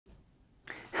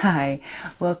Hi,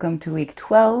 welcome to week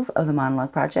 12 of the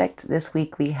Monologue Project. This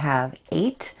week we have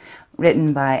 8,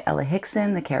 written by Ella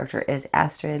Hickson. The character is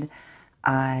Astrid.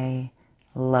 I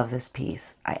love this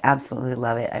piece. I absolutely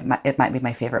love it. It might be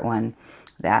my favorite one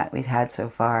that we've had so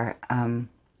far.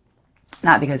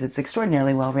 Not because it's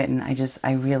extraordinarily well written,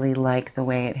 I really like the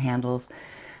way it handles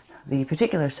the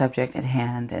particular subject at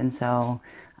hand, and so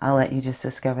I'll let you just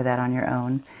discover that on your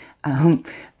own.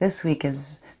 This week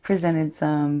has presented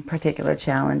some particular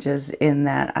challenges in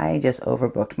that I just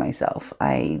overbooked myself.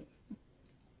 I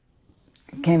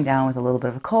came down with a little bit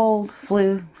of a cold,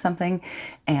 flu, something,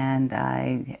 and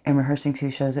I am rehearsing 2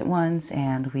 shows at once,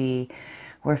 and we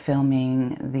were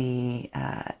filming the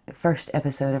first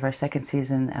episode of our 2nd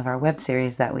season of our web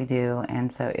series that we do,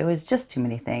 and so it was just too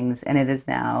many things, and it is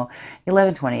now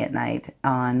 11:20 at night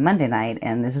on Monday night,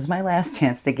 and this is my last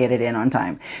chance to get it in on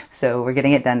time. So we're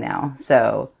getting it done now.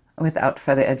 So without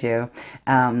further ado,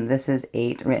 this is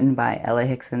 8, written by Ella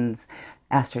Hickson's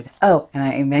Astrid. Oh, and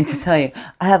I meant to tell you,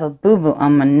 I have a boo-boo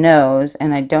on my nose,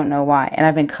 and I don't know why. And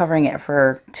I've been covering it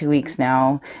for 2 weeks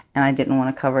now, and I didn't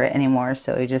want to cover it anymore,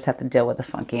 so you just have to deal with the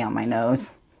funky on my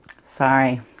nose.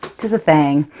 Sorry. Just a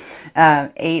thing.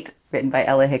 8, written by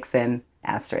Ella Hickson,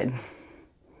 Astrid.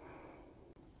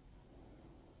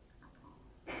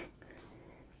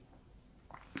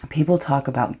 People talk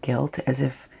about guilt as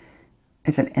if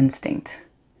it's an instinct.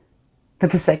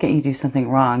 But the second you do something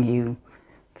wrong, you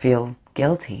feel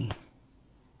guilty.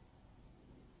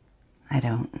 I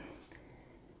don't.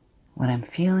 What I'm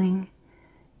feeling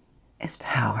is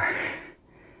power.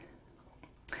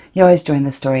 You always join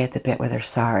the story at the bit where they're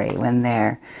sorry, when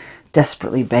they're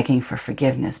desperately begging for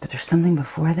forgiveness, but there's something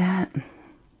before that.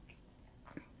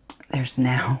 There's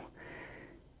now.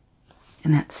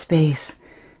 In that space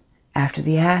after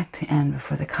the act and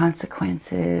before the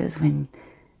consequences, when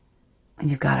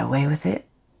you've got away with it.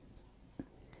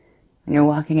 When you're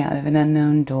walking out of an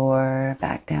unknown door,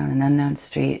 back down an unknown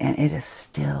street, and it is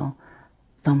still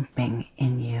thumping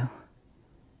in you.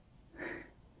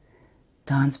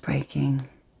 Dawn's breaking,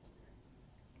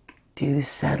 dew's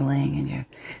settling, and you're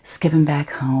skipping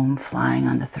back home, flying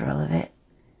on the thrill of it.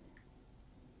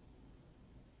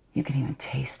 You can even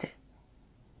taste it.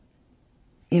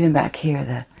 Even back here,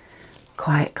 the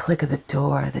quiet click of the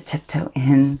door, the tiptoe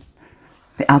in,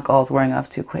 the alcohol's wearing off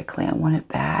too quickly. I want it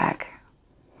back.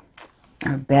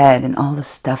 Our bed and all the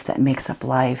stuff that makes up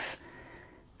life,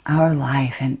 our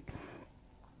life, and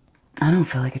I don't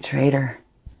feel like a traitor.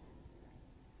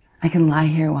 I can lie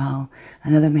here while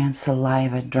another man's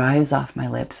saliva dries off my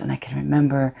lips, and I can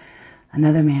remember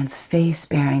another man's face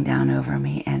bearing down over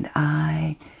me, and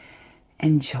I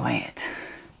enjoy it.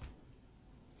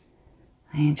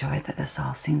 I enjoy it that this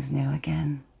all seems new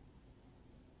again.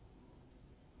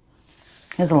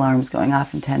 His alarm's going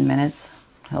off in 10 minutes.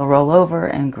 He'll roll over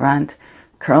and grunt,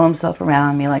 curl himself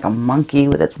around me like a monkey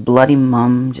with its bloody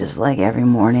mum, just like every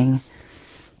morning.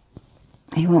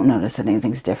 He won't notice that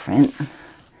anything's different.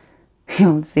 He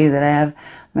won't see that I have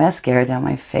mascara down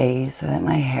my face or that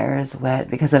my hair is wet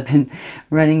because I've been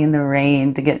running in the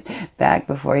rain to get back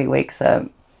before he wakes up.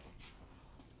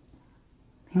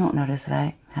 He won't notice that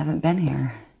I haven't been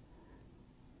here,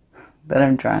 that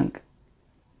I'm drunk.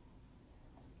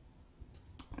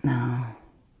 No.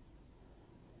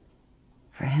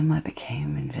 For him, I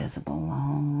became invisible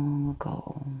long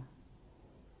ago.